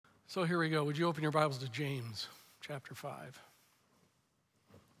So here we go. Would you open your Bibles to James chapter 5?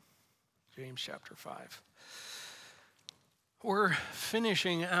 James chapter 5. We're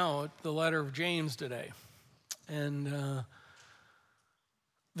finishing out the letter of James today. And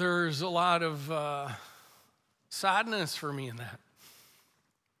there's a lot of sadness for me in that.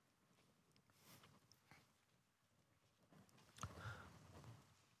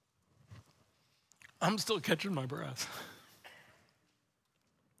 I'm still catching my breath.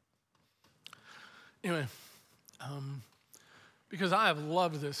 Anyway, because I have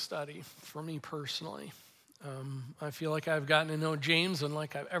loved this study for me personally. I feel like I've gotten to know James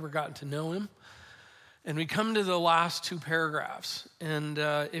unlike I've ever gotten to know him. And we come to the last two paragraphs. And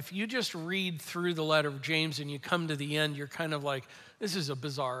if you just read through the letter of James and you come to the end, you're kind of like, this is a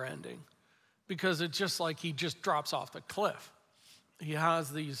bizarre ending. Because it's just like he just drops off the cliff. He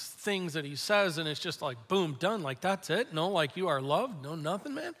has these things that he says, and it's just like, boom, done. Like, that's it? No, like, you are loved? No,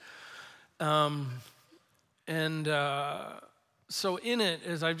 nothing, man? So in it,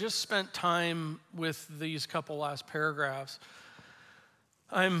 as I've just spent time with these couple last paragraphs,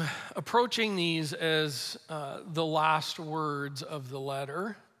 I'm approaching these as the last words of the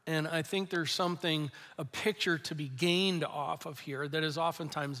letter, and I think there's a picture to be gained off of here that is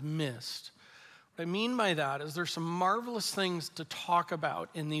oftentimes missed. What I mean by that is there's some marvelous things to talk about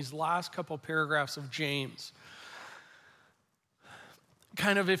in these last couple paragraphs of James.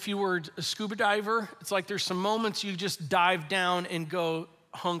 Kind of if you were a scuba diver, it's like there's some moments you just dive down and go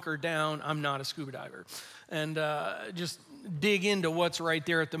hunker down. I'm not a scuba diver. And just dig into what's right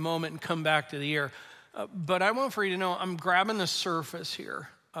there at the moment and come back to the air. But I want for you to know I'm grabbing the surface here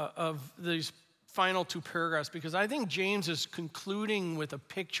of these final two paragraphs because I think James is concluding with a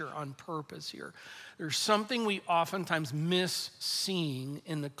picture on purpose here. There's something we oftentimes miss seeing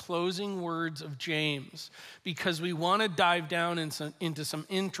in the closing words of James because we want to dive down into some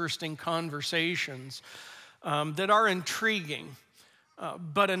interesting conversations that are intriguing,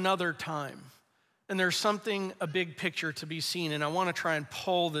 but another time. And there's a big picture to be seen, and I want to try and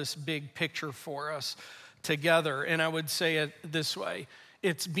pull this big picture for us together. And I would say it this way.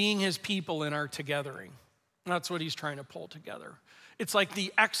 It's being his people in our togethering. That's what he's trying to pull together. It's like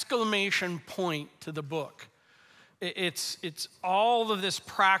the exclamation point to the book. It's all of this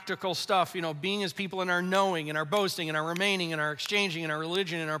practical stuff, being his people in our knowing, and our boasting, and our remaining, and our exchanging, and our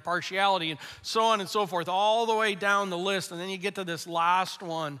religion, and our partiality, and so on and so forth, all the way down the list. And then you get to this last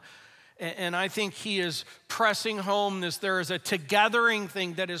one. And I think he is pressing home there is a togethering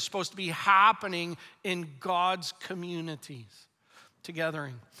thing that is supposed to be happening in God's communities.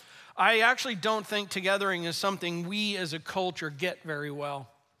 Togethering. I actually don't think togethering is something we as a culture get very well.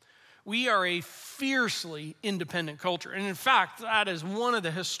 We are a fiercely independent culture. And in fact, that is one of the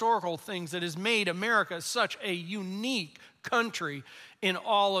historical things that has made America such a unique country in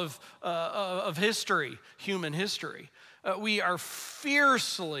all of history, human history. We are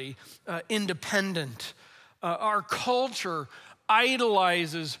fiercely independent. Our culture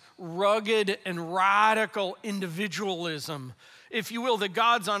idolizes rugged and radical individualism. If you will, the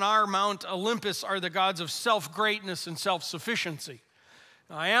gods on our Mount Olympus are the gods of self-greatness and self-sufficiency.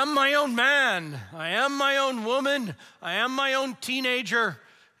 I am my own man. I am my own woman. I am my own teenager.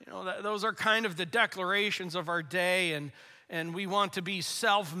 Those are kind of the declarations of our day, and we want to be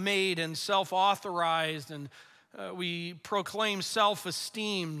self-made and self-authorized, and we proclaim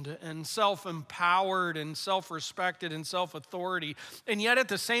self-esteemed and self-empowered and self-respected and self-authority. And yet at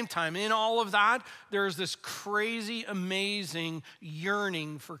the same time, in all of that, there's this crazy, amazing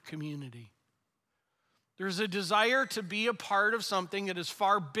yearning for community. There's a desire to be a part of something that is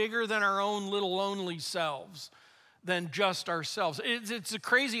far bigger than our own little lonely selves, than just ourselves. It's a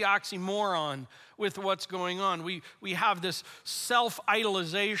crazy oxymoron with what's going on. We have this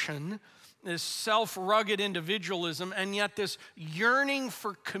self-idolization, this self-rugged individualism, and yet this yearning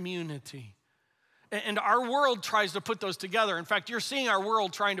for community. And our world tries to put those together. In fact, you're seeing our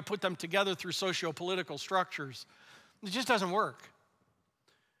world trying to put them together through socio-political structures. It just doesn't work.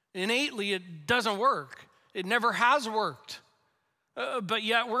 Innately, it doesn't work. It never has worked. But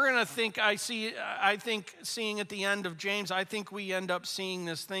yet we're going to think, seeing at the end of James, I think we end up seeing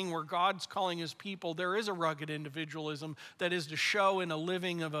this thing where God's calling his people. There is a rugged individualism that is to show in a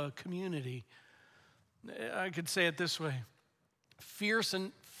living of a community. I could say it this way. Fierce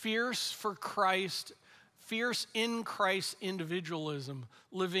for Christ, fierce in Christ individualism,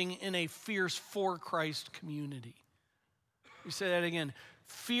 living in a fierce for Christ community. You say that again.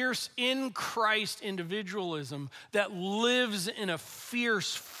 Fierce in Christ individualism that lives in a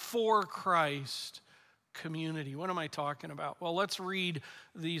fierce for Christ community. What am I talking about? Well, let's read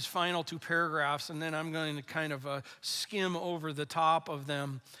these final two paragraphs, and then I'm going to kind of skim over the top of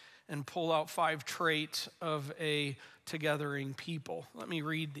them. and pull out 5 traits of a togethering people. Let me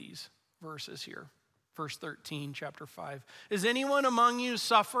read these verses here. Verse 13, chapter 5. Is anyone among you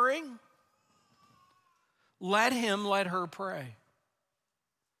suffering? Let her pray.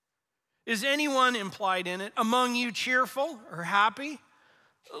 Is anyone, implied in it, among you cheerful or happy?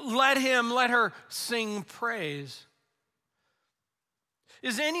 Let her sing praise.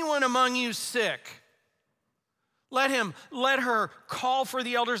 Is anyone among you sick? Let her call for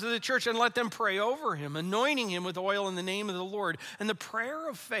the elders of the church and let them pray over him, anointing him with oil in the name of the Lord. And the prayer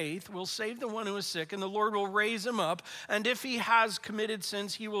of faith will save the one who is sick, and the Lord will raise him up. And if he has committed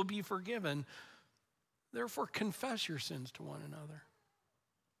sins, he will be forgiven. Therefore, confess your sins to one another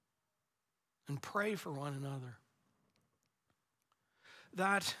and pray for one another,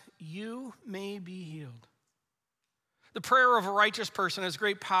 that you may be healed. The prayer of a righteous person has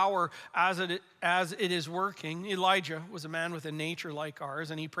great power as it is working. Elijah was a man with a nature like ours,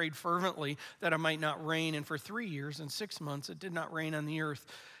 and he prayed fervently that it might not rain. And for 3 years and 6 months, it did not rain on the earth.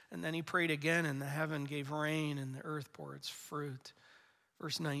 And then he prayed again, and the heaven gave rain, and the earth bore its fruit.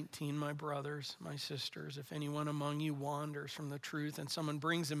 Verse 19, my brothers, my sisters, if anyone among you wanders from the truth and someone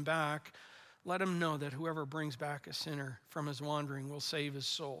brings him back, let him know that whoever brings back a sinner from his wandering will save his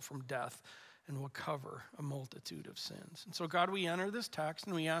soul from death and will cover a multitude of sins. And so, God, we enter this text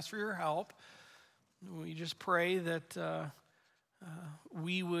and we ask for your help. We just pray that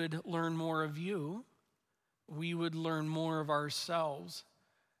we would learn more of you, we would learn more of ourselves,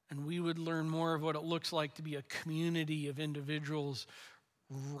 and we would learn more of what it looks like to be a community of individuals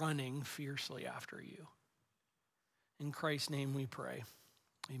running fiercely after you. In Christ's name we pray.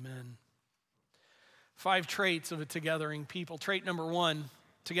 Amen. 5 traits of a togethering people. Trait number 1,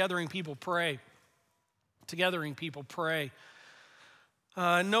 togethering people pray. Togethering people pray.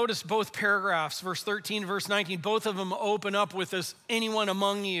 Notice both paragraphs, verse 13, verse 19, both of them open up with this, anyone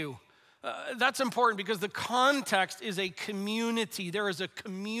among you. That's important because the context is a community. There is a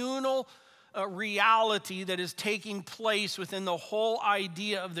communal reality that is taking place within the whole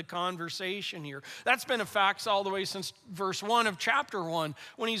idea of the conversation here. That's been a fact all the way since verse 1 of chapter 1,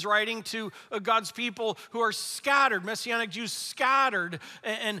 when he's writing to God's people who are scattered, Messianic Jews scattered,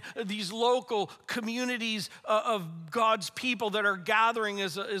 and these local communities of God's people that are gathering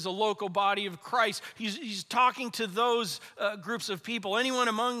as a local body of Christ. He's talking to those groups of people, anyone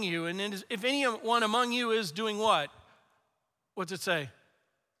among you, and if anyone among you is doing what? What's it say?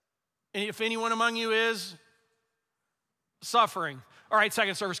 If anyone among you is suffering. All right,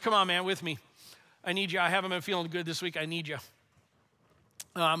 second service, come on, man, with me. I need you. I haven't been feeling good this week. I need you.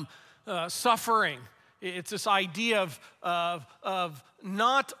 Suffering. It's this idea of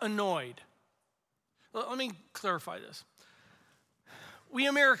not annoyed. Let me clarify this. We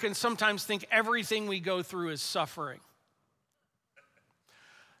Americans sometimes think everything we go through is suffering.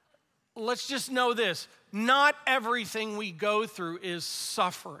 Let's just know this. Not everything we go through is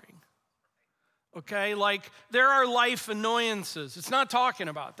suffering. Okay, like there are life annoyances. It's not talking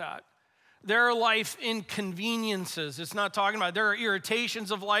about that. There are life inconveniences. It's not talking about, there are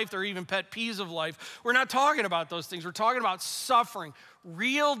irritations of life. There are even pet peeves of life. We're not talking about those things. We're talking about suffering,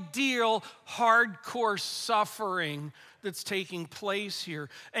 real deal, hardcore suffering that's taking place here.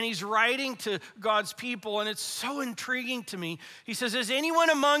 And he's writing to God's people, and it's so intriguing to me. He says, is anyone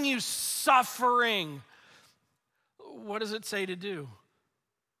among you suffering? What does it say to do?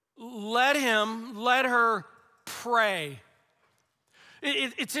 Let her pray.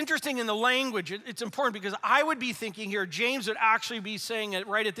 It's interesting in the language. It's important because I would be thinking here, James would actually be saying it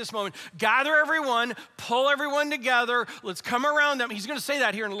right at this moment. Gather everyone, pull everyone together, let's come around them. He's going to say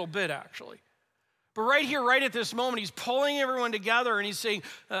that here in a little bit, actually. But right here, right at this moment, he's pulling everyone together and he's saying,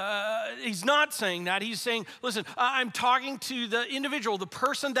 he's not saying that. He's saying, listen, I'm talking to the individual, the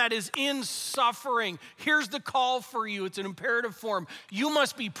person that is in suffering. Here's the call for you. It's an imperative form. You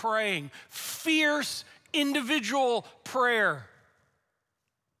must be praying. Fierce individual prayer.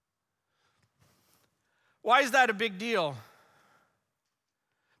 Why is that a big deal?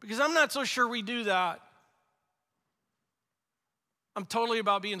 Because I'm not so sure we do that. I'm totally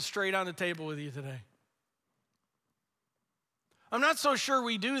about being straight on the table with you today. I'm not so sure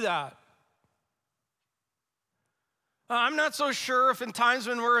we do that. I'm not so sure if in times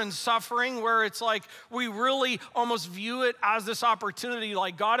when we're in suffering, where it's like we really almost view it as this opportunity,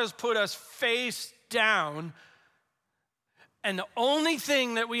 like God has put us face down, and the only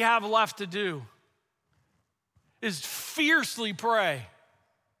thing that we have left to do is fiercely pray.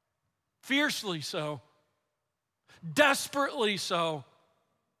 Fiercely so. Desperately so.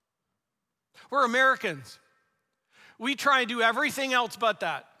 We're Americans. We try and do everything else but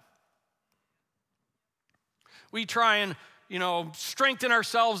that. We try and, strengthen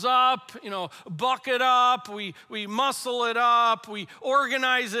ourselves up, buck it up, we muscle it up, we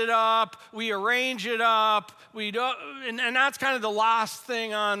organize it up, we arrange it up, and that's kind of the last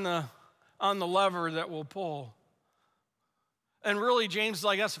thing on the lever that we'll pull. And really, James is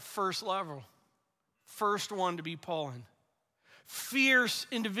like, that's the first lever, first one to be pulling. Fierce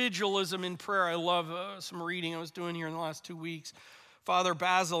individualism in prayer. I love some reading I was doing here in the last 2 weeks. Father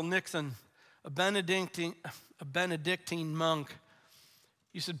Basil Nixon, a Benedictine monk,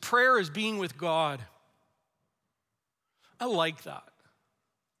 he said, prayer is being with God. I like that.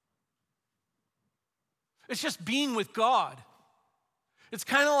 It's just being with God. It's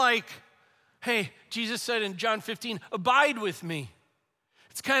kind of like, hey, Jesus said in John 15, abide with me.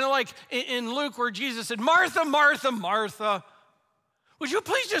 It's kind of like in Luke where Jesus said, Martha, Martha, Martha, would you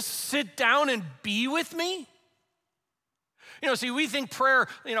please just sit down and be with me? See, we think prayer,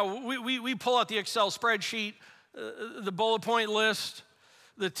 we pull out the Excel spreadsheet, the bullet point list,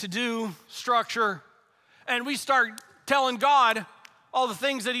 the to-do structure, and we start telling God all the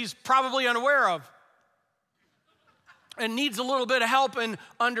things that he's probably unaware of and needs a little bit of help and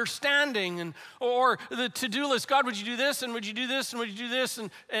understanding, or the to-do list. God, would you do this, and would you do this, and would you do this,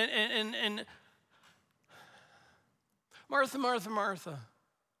 and Martha, Martha, Martha.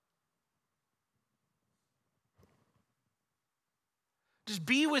 Just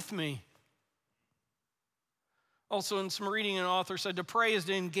be with me. Also, in some reading, an author said to pray is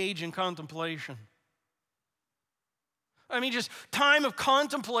to engage in contemplation. Just time of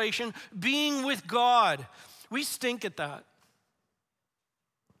contemplation, being with God. We stink at that.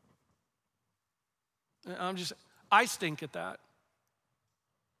 I stink at that.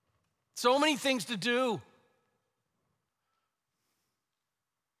 So many things to do.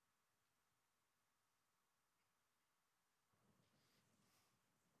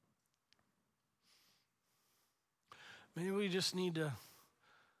 Maybe we just need to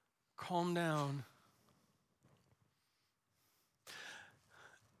calm down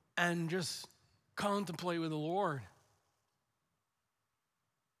and just contemplate with the Lord.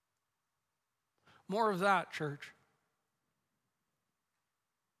 More of that, church.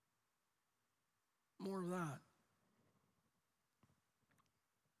 More of that.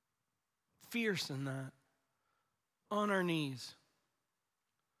 Fierce in that. On our knees.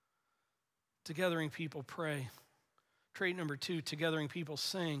 Togethering people pray. Trait number 2, togethering people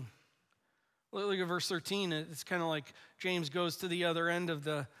sing. Look at verse 13. It's kind of like James goes to the other end of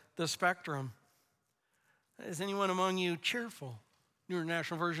the spectrum. Is anyone among you cheerful? New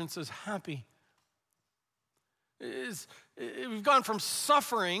International Version says happy. We've gone from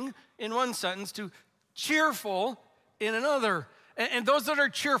suffering in one sentence to cheerful in another. And those that are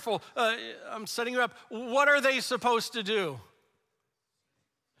cheerful, I'm setting you up, what are they supposed to do?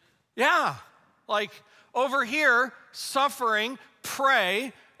 Yeah, like over here, suffering,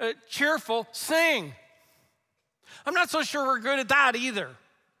 pray, cheerful, sing. I'm not so sure we're good at that either.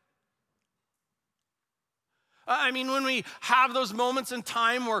 When we have those moments in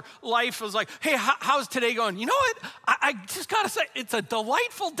time where life was like, hey, how's today going? You know what? I just got to say, it's a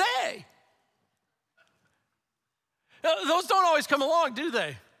delightful day. Those don't always come along, do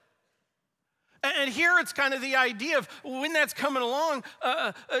they? And here it's kind of the idea of when that's coming along,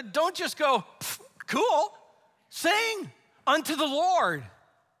 don't just go, cool, sing unto the Lord.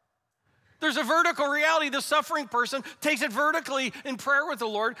 There's a vertical reality. The suffering person takes it vertically in prayer with the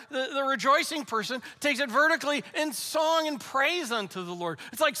Lord. The rejoicing person takes it vertically in song and praise unto the Lord.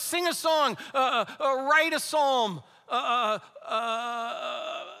 It's like sing a song, write a psalm,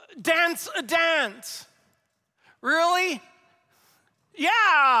 dance a dance. Really?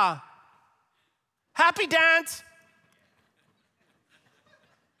 Yeah. Happy dance.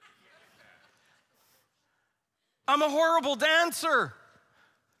 I'm a horrible dancer.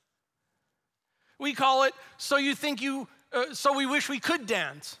 We call it, so we wish we could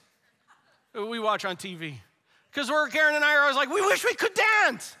dance. We watch on TV. Because Karen and I are always like, we wish we could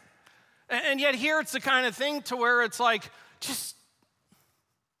dance. And yet here it's the kind of thing to where it's like, just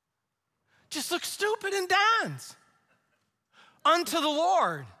look stupid and dance unto the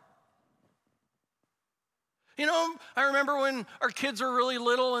Lord. I remember when our kids were really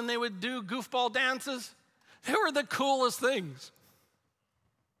little and they would do goofball dances. They were the coolest things.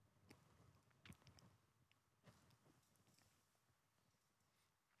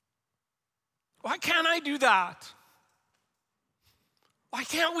 Why can't I do that? Why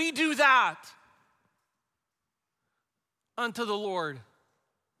can't we do that unto the Lord?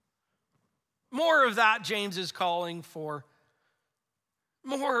 More of that, James is calling for.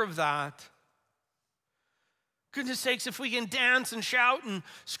 More of that. Goodness sakes, if we can dance and shout and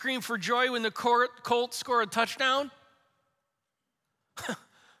scream for joy when the Colts score a touchdown,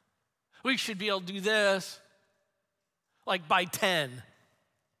 We should be able to do this like by 10.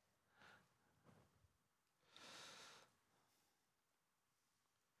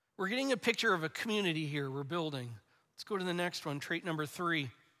 We're getting a picture of a community here we're building. Let's go to the next one, trait number 3.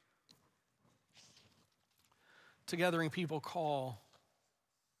 Together people call.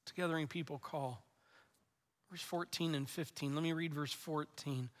 Together people call. Verse 14 and 15. Let me read verse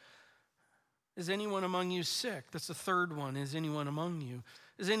 14. Is anyone among you sick? That's the third one. Is anyone among you?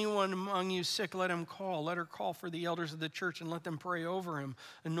 Is anyone among you sick? Let him call. Let her call for the elders of the church and let them pray over him,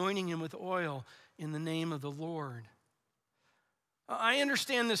 anointing him with oil in the name of the Lord. I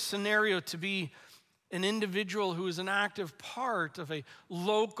understand this scenario to be an individual who is an active part of a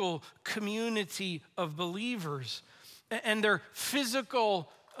local community of believers, and their physical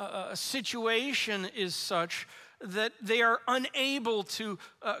situation is such that they are unable to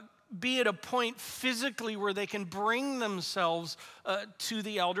be at a point physically where they can bring themselves to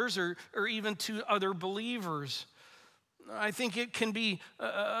the elders or even to other believers. I think it can be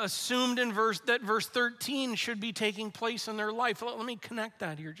assumed in verse 13 should be taking place in their life. Let me connect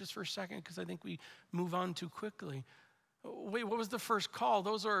that here just for a second, because I think we move on too quickly. Wait, what was the first call?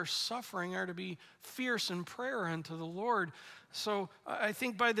 Those who are suffering are to be fierce in prayer unto the Lord. So I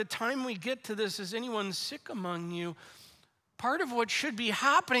think by the time we get to this, is anyone sick among you? Part of what should be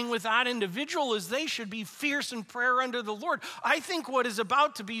happening with that individual is they should be fierce in prayer unto the Lord. I think what is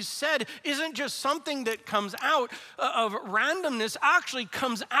about to be said isn't just something that comes out of randomness, actually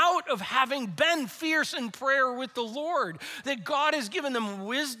comes out of having been fierce in prayer with the Lord. That God has given them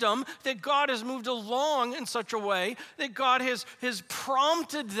wisdom, that God has moved along in such a way, that God has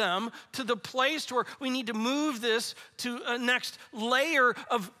prompted them to the place where we need to move this to a next layer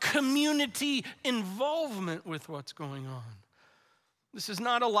of community involvement with what's going on. This is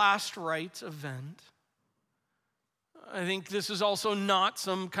not a last rite event. I think this is also not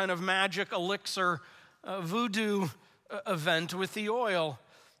some kind of magic elixir voodoo event with the oil.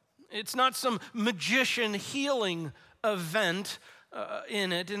 It's not some magician healing event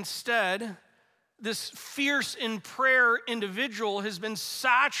in it. Instead, this fierce in prayer individual has been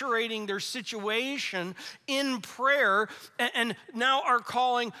saturating their situation in prayer and now are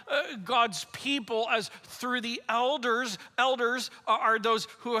calling God's people as through the elders. Elders are those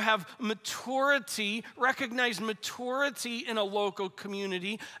who have maturity, recognized maturity in a local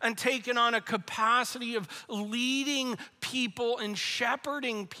community and taken on a capacity of leading people and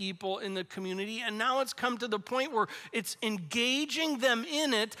shepherding people in the community. And now it's come to the point where it's engaging them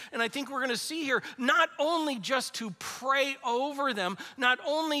in it. And I think we're going to see here, not only just to pray over them, not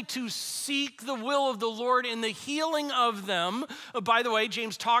only to seek the will of the Lord in the healing of them. By the way,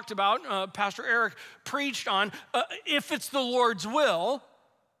 James talked about, Pastor Eric preached on, if it's the Lord's will,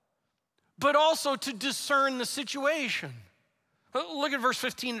 but also to discern the situation. Look at verse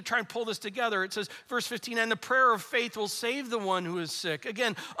 15 to try and pull this together. It says, verse 15, and the prayer of faith will save the one who is sick.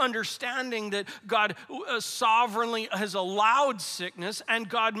 Again, understanding that God sovereignly has allowed sickness, and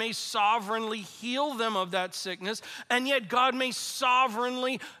God may sovereignly heal them of that sickness, and yet God may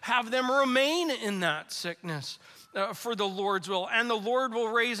sovereignly have them remain in that sickness for the Lord's will. And the Lord will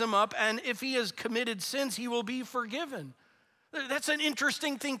raise him up, and if he has committed sins, he will be forgiven. That's an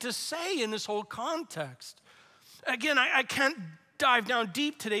interesting thing to say in this whole context. Again, I can't dive down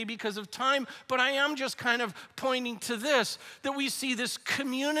deep today because of time, but I am just kind of pointing to this, that we see this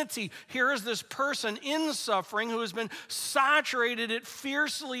community. Here is this person in suffering who has been saturated it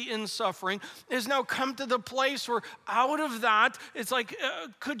fiercely in suffering, has now come to the place where out of that, it's like,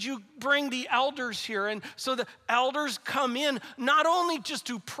 could you bring the elders here? And so the elders come in, not only just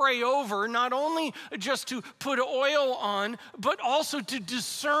to pray over, not only just to put oil on, but also to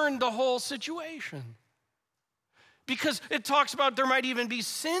discern the whole situation. Because it talks about there might even be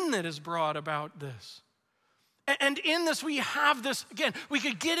sin that is brought about this. And in this, we have this, again, we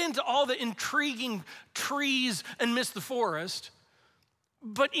could get into all the intriguing trees and miss the forest.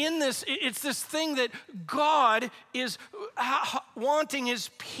 But in this, it's this thing that God is wanting his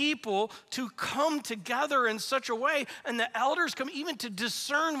people to come together in such a way, and the elders come even to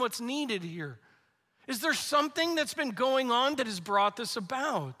discern what's needed here. Is there something that's been going on that has brought this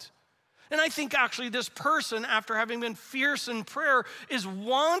about? And I think actually this person, after having been fierce in prayer, is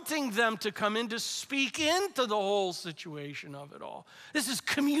wanting them to come in to speak into the whole situation of it all. This is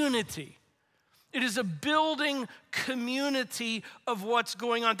community. It is a building community of what's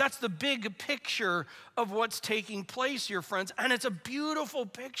going on. That's the big picture of what's taking place here, friends. And it's a beautiful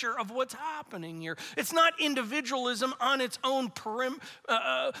picture of what's happening here. It's not individualism on its own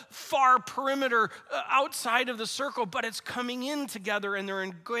far perimeter outside of the circle, but it's coming in together and they're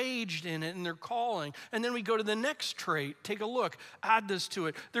engaged in it and they're calling. And then we go to the next trait. Take a look. Add this to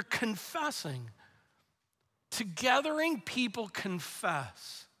it. They're confessing. Together, people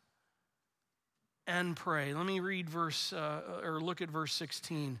confess and pray. Let me read look at verse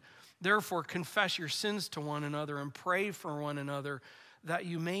 16. Therefore, confess your sins to one another and pray for one another that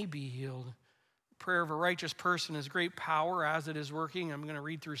you may be healed. Prayer of a righteous person has great power as it is working. I'm going to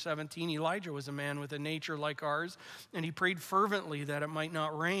read through 17. Elijah was a man with a nature like ours, and he prayed fervently that it might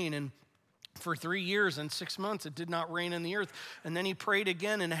not rain. And for 3 years and 6 months, it did not rain on the earth. And then he prayed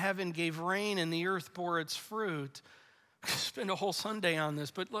again, and heaven gave rain, and the earth bore its fruit. Spend a whole Sunday on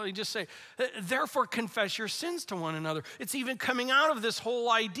this, but let me just say, therefore confess your sins to one another. It's even coming out of this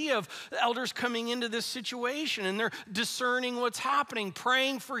whole idea of elders coming into this situation and they're discerning what's happening,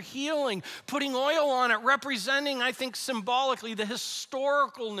 praying for healing, putting oil on it, representing, I think, symbolically the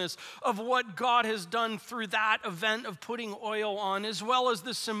historicalness of what God has done through that event of putting oil on, as well as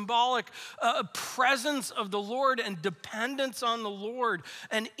the symbolic presence of the Lord and dependence on the Lord.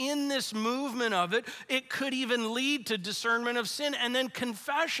 And in this movement of it, it could even lead to discernment of sin, and then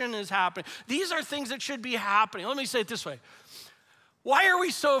confession is happening. These are things that should be happening. Let me say it this way. Why are we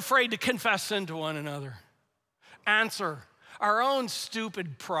so afraid to confess sin to one another? Answer, our own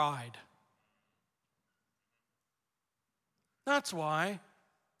stupid pride. That's why.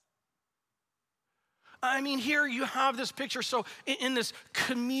 I mean, here you have this picture. So in this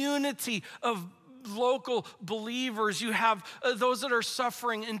community of local believers, you have those that are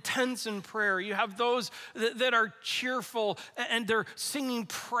suffering intense in prayer. You have those that are cheerful and they're singing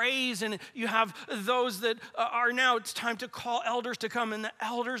praise. And you have those that are now, it's time to call elders to come. And the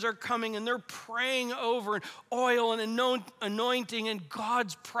elders are coming and they're praying over and oil and anointing and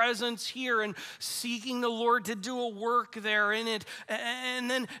God's presence here and seeking the Lord to do a work there in it. And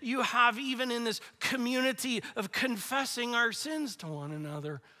then you have even in this community of confessing our sins to one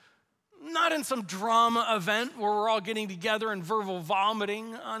another. Not in some drama event where we're all getting together and verbal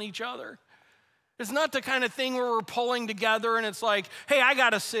vomiting on each other. It's not the kind of thing where we're pulling together and it's like, hey, I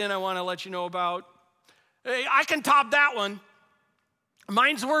got a sin I want to let you know about. Hey, I can top that one.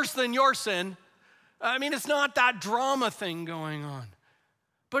 Mine's worse than your sin. I mean, it's not that drama thing going on.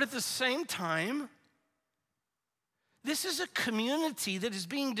 But at the same time, this is a community that is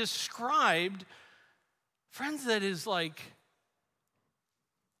being described, friends, that is like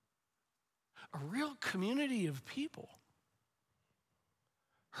a real community of people.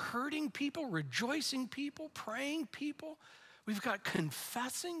 Hurting people, rejoicing people, praying people. We've got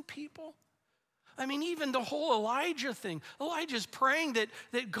confessing people. I mean, even the whole Elijah thing. Elijah's praying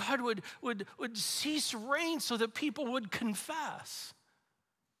that God would cease rain so that people would confess.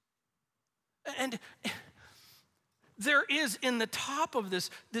 And there is in the top of this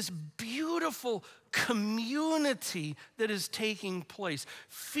beautiful community that is taking place.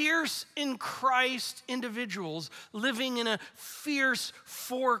 Fierce in Christ individuals living in a fierce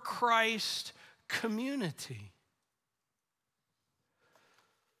for Christ community.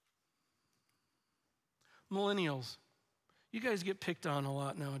 Millennials, you guys get picked on a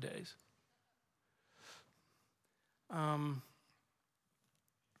lot nowadays. A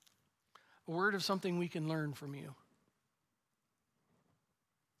word of something we can learn from you.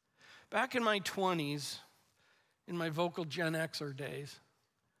 Back in my 20s, in my vocal Gen Xer days,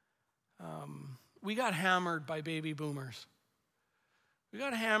 we got hammered by baby boomers. We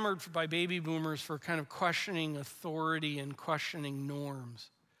got hammered by baby boomers for kind of questioning authority and questioning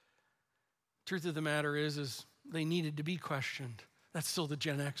norms. Truth of the matter is they needed to be questioned. That's still the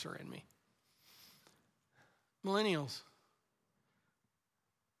Gen Xer in me. Millennials.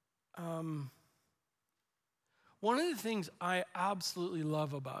 One of the things I absolutely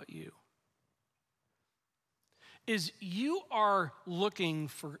love about you is you are looking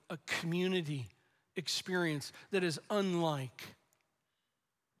for a community experience that is unlike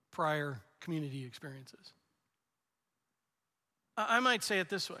prior community experiences. I might say it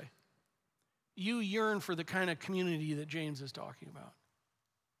this way. You yearn for the kind of community that James is talking about.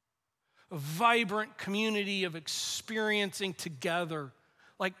 A vibrant community of experiencing together,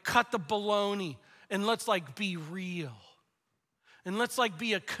 like cut the baloney and let's like be real. And let's like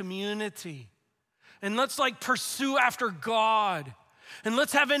be a community. And let's like pursue after God. And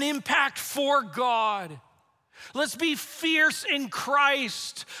let's have an impact for God. Let's be fierce in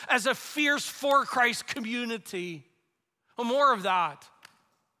Christ as a fierce for Christ community. Well, more of that.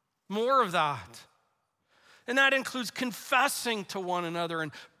 More of that. And that includes confessing to one another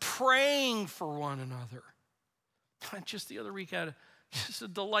and praying for one another. Just the other week, I had just a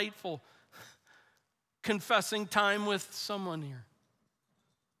delightful confessing time with someone here.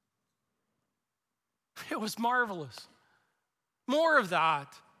 It was marvelous. More of that.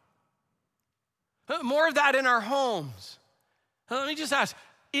 More of that in our homes. Let me just ask,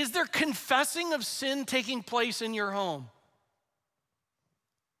 is there confessing of sin taking place in your home?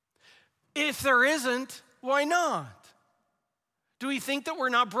 If there isn't, why not? Do we think that we're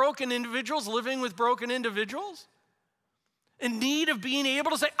not broken individuals living with broken individuals? In need of being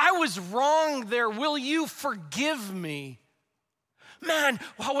able to say, I was wrong there. Will you forgive me? Man,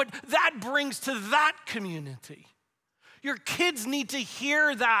 what that brings to that community. Your kids need to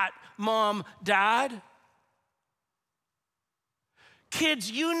hear that, mom, dad.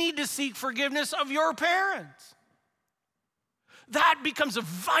 Kids, you need to seek forgiveness of your parents. That becomes a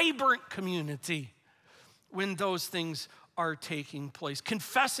vibrant community when those things are taking place.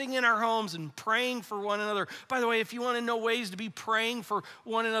 Confessing in our homes and praying for one another. By the way, if you want to know ways to be praying for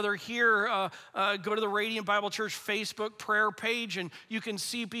one another here, go to the Radiant Bible Church Facebook prayer page, and you can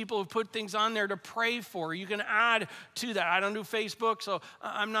see people who put things on there to pray for. You can add to that. I don't do Facebook, so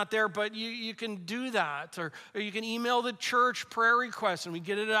I'm not there, but you can do that. Or you can email the church prayer requests, and we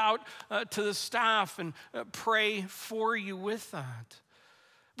get it out to the staff and pray for you with that.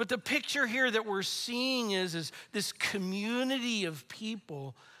 But the picture here that we're seeing is this community of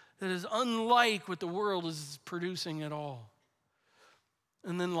people that is unlike what the world is producing at all.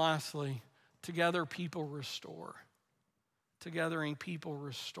 And then lastly, together people restore. Together people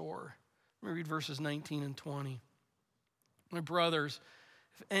restore. Let me read verses 19 and 20. My brothers,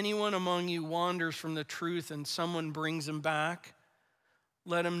 if anyone among you wanders from the truth and someone brings him back,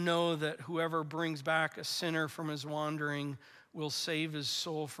 let him know that whoever brings back a sinner from his wandering will save his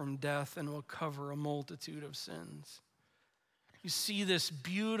soul from death and will cover a multitude of sins. You see this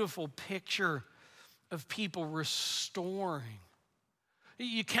beautiful picture of people restoring.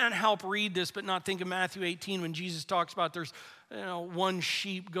 You can't help read this but not think of Matthew 18 when Jesus talks about there's one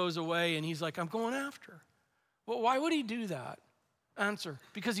sheep goes away and he's like, I'm going after. Well, why would he do that? Answer,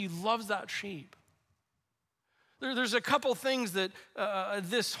 because he loves that sheep. There's a couple things that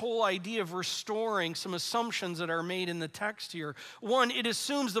this whole idea of restoring, some assumptions that are made in the text here. One, it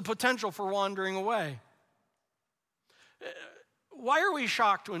assumes the potential for wandering away. Why are we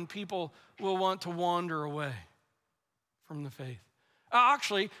shocked when people will want to wander away from the faith?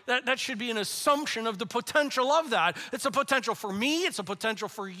 Actually, that should be an assumption of the potential of that. It's a potential for me, it's a potential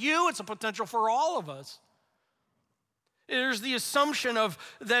for you, it's a potential for all of us. There's the assumption of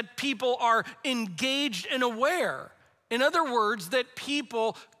that people are engaged and aware. In other words, that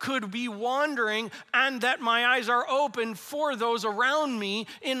people could be wandering and that my eyes are open for those around me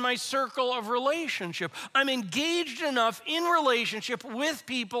in my circle of relationship. I'm engaged enough in relationship with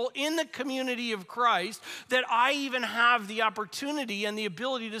people in the community of Christ that I even have the opportunity and the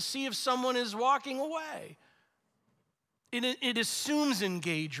ability to see if someone is walking away. It assumes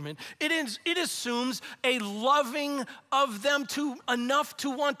engagement. It assumes a loving of them enough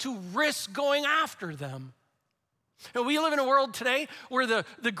to want to risk going after them. And we live in a world today where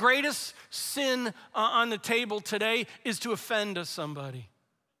the greatest sin on the table today is to offend somebody.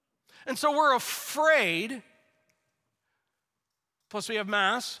 And so we're afraid, plus we have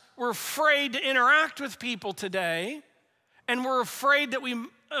mass, we're afraid to interact with people today, and we're afraid that we're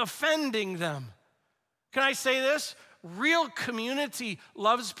offending them. Can I say this? Real community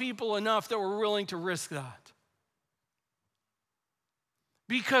loves people enough that we're willing to risk that.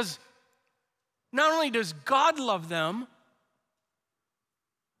 Because not only does God love them,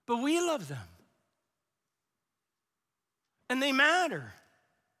 but we love them. And they matter.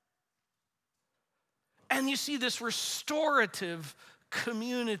 And you see this restorative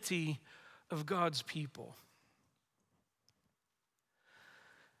community of God's people.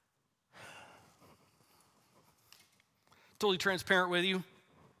 Totally transparent with you.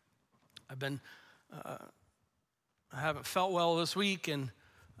 I haven't felt well this week, and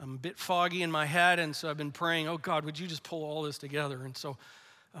I'm a bit foggy in my head, and so I've been praying, oh God, would you just pull all this together? And so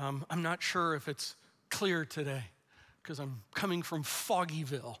I'm not sure if it's clear today, because I'm coming from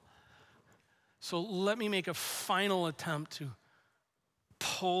Foggyville. So let me make a final attempt to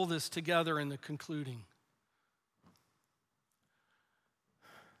pull this together in the concluding.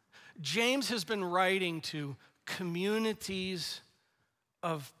 James has been writing to communities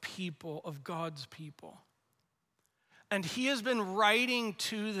of people, of God's people. And he has been writing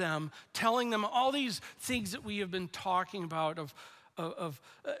to them, telling them all these things that we have been talking about of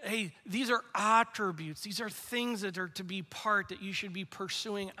hey, these are attributes. These are things that are to be part that you should be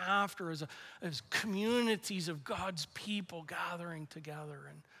pursuing after as communities of God's people gathering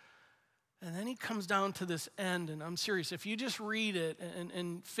together. And then he comes down to this end, and I'm serious. If you just read it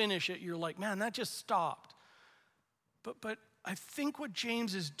and finish it, you're like, man, that just stopped. But I think what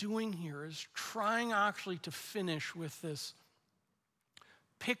James is doing here is trying actually to finish with this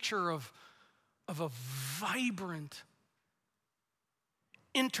picture of a vibrant,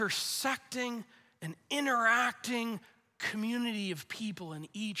 intersecting, and interacting community of people in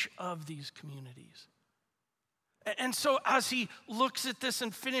each of these communities. And so as he looks at this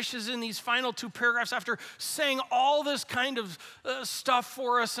and finishes in these final two paragraphs, after saying all this kind of stuff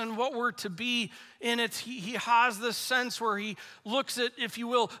for us and what we're to be in it, he has this sense where he looks at, if you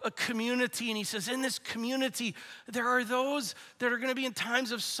will, a community, and he says, in this community, there are those that are going to be in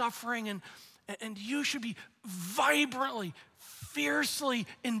times of suffering, and you should be vibrantly, fiercely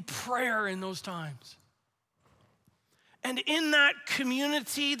in prayer in those times. And in that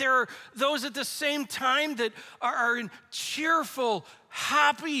community, there are those at the same time that are in cheerful,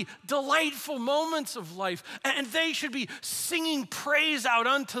 happy, delightful moments of life. And they should be singing praise out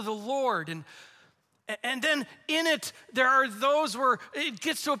unto the Lord. And then in it, there are those where it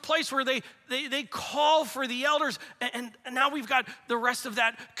gets to a place where they call for the elders. And now we've got the rest of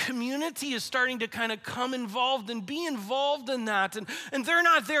that community is starting to kind of come involved and be involved in that. And they're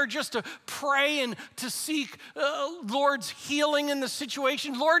not there just to pray and to seek Lord's healing in the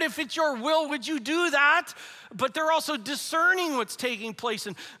situation. Lord, if it's your will, would you do that? But they're also discerning what's taking place.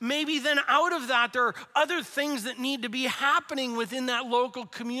 And maybe then out of that, there are other things that need to be happening within that local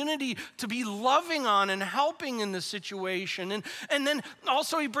community to be loving on and helping in the situation. And then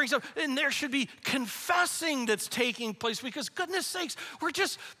also he brings up, and there should be confessing that's taking place, because goodness sakes, we're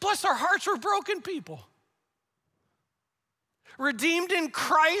just, bless our hearts, we're broken people. Redeemed in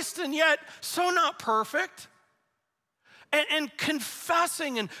Christ, and yet so not perfect. And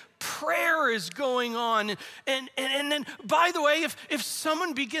confessing and prayer is going on. And then, by the way, if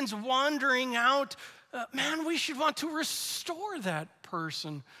someone begins wandering out, man, we should want to restore that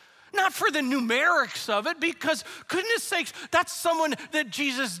person. Not for the numerics of it, because goodness sakes, that's someone that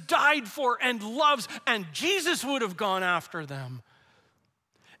Jesus died for and loves, and Jesus would have gone after them.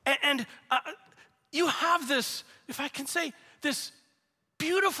 And you have this, if I can say, this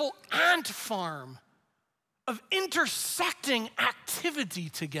beautiful ant farm of intersecting activity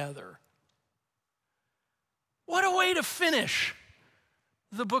together. What a way to finish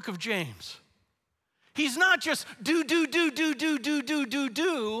the book of James. He's not just do.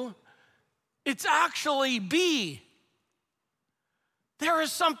 It's actually be. There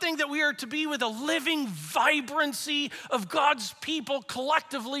is something that we are to be with, a living vibrancy of God's people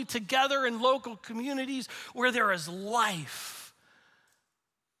collectively together in local communities where there is life.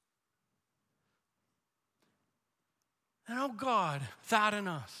 And oh God, that in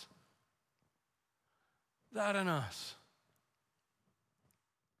us. That in us.